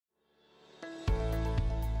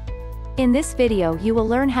In this video you will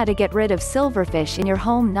learn how to get rid of silverfish in your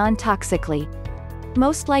home non-toxically.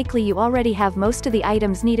 Most likely you already have most of the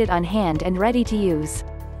items needed on hand and ready to use.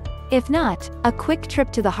 If not, a quick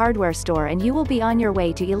trip to the hardware store and you will be on your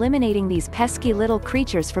way to eliminating these pesky little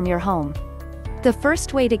creatures from your home. The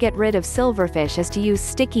first way to get rid of silverfish is to use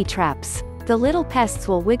sticky traps. The little pests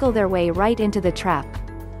will wiggle their way right into the trap.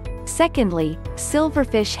 Secondly,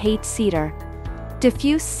 silverfish hate cedar.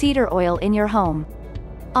 Diffuse cedar oil in your home.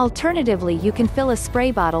 Alternatively, you can fill a spray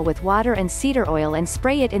bottle with water and cedar oil and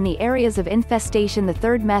spray it in the areas of infestation. The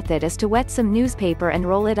third method is to wet some newspaper and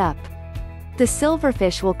roll it up. The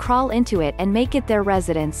silverfish will crawl into it and make it their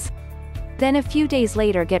residence. Then a few days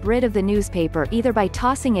later get rid of the newspaper either by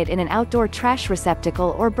tossing it in an outdoor trash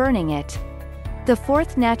receptacle or burning it. The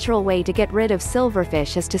fourth natural way to get rid of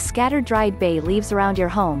silverfish is to scatter dried bay leaves around your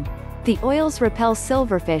home. The oils repel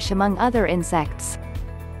silverfish among other insects.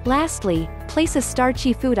 Lastly, place a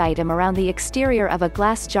starchy food item around the exterior of a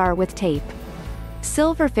glass jar with tape.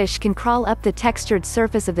 Silverfish can crawl up the textured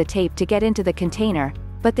surface of the tape to get into the container,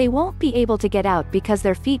 but they won't be able to get out because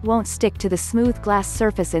their feet won't stick to the smooth glass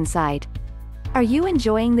surface inside. Are you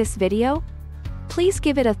enjoying this video? Please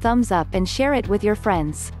give it a thumbs up and share it with your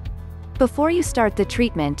friends. Before you start the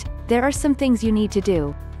treatment, there are some things you need to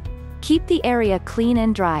do. Keep the area clean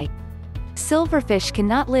and dry. Silverfish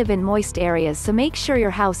cannot live in moist areas, so make sure your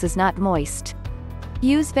house is not moist.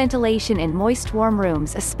 Use ventilation in moist warm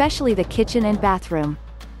rooms, especially the kitchen and bathroom.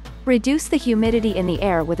 Reduce the humidity in the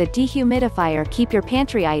air with a dehumidifier. Keep your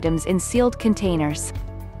pantry items in sealed containers.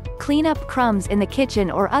 Clean up crumbs in the kitchen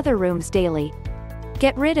or other rooms daily.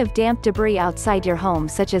 Get rid of damp debris outside your home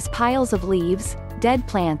such as piles of leaves, dead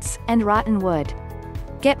plants, and rotten wood.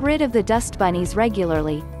 Get rid of the dust bunnies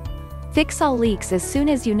regularly. Fix all leaks as soon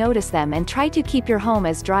as you notice them and try to keep your home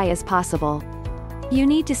as dry as possible. You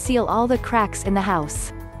need to seal all the cracks in the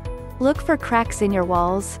house. Look for cracks in your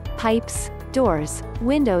walls, pipes, doors,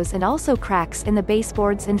 windows, and also cracks in the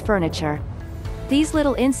baseboards and furniture. These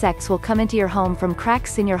little insects will come into your home from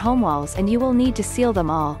cracks in your home walls and you will need to seal them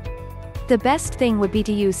all. The best thing would be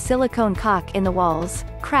to use silicone caulk in the walls,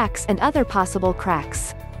 cracks, and other possible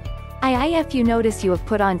cracks. If you notice you have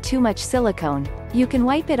put on too much silicone, you can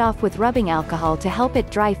wipe it off with rubbing alcohol to help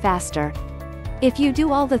it dry faster. If you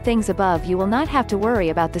do all the things above, you will not have to worry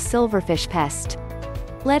about the silverfish pest.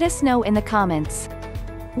 Let us know in the comments.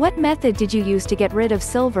 What method did you use to get rid of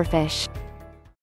silverfish?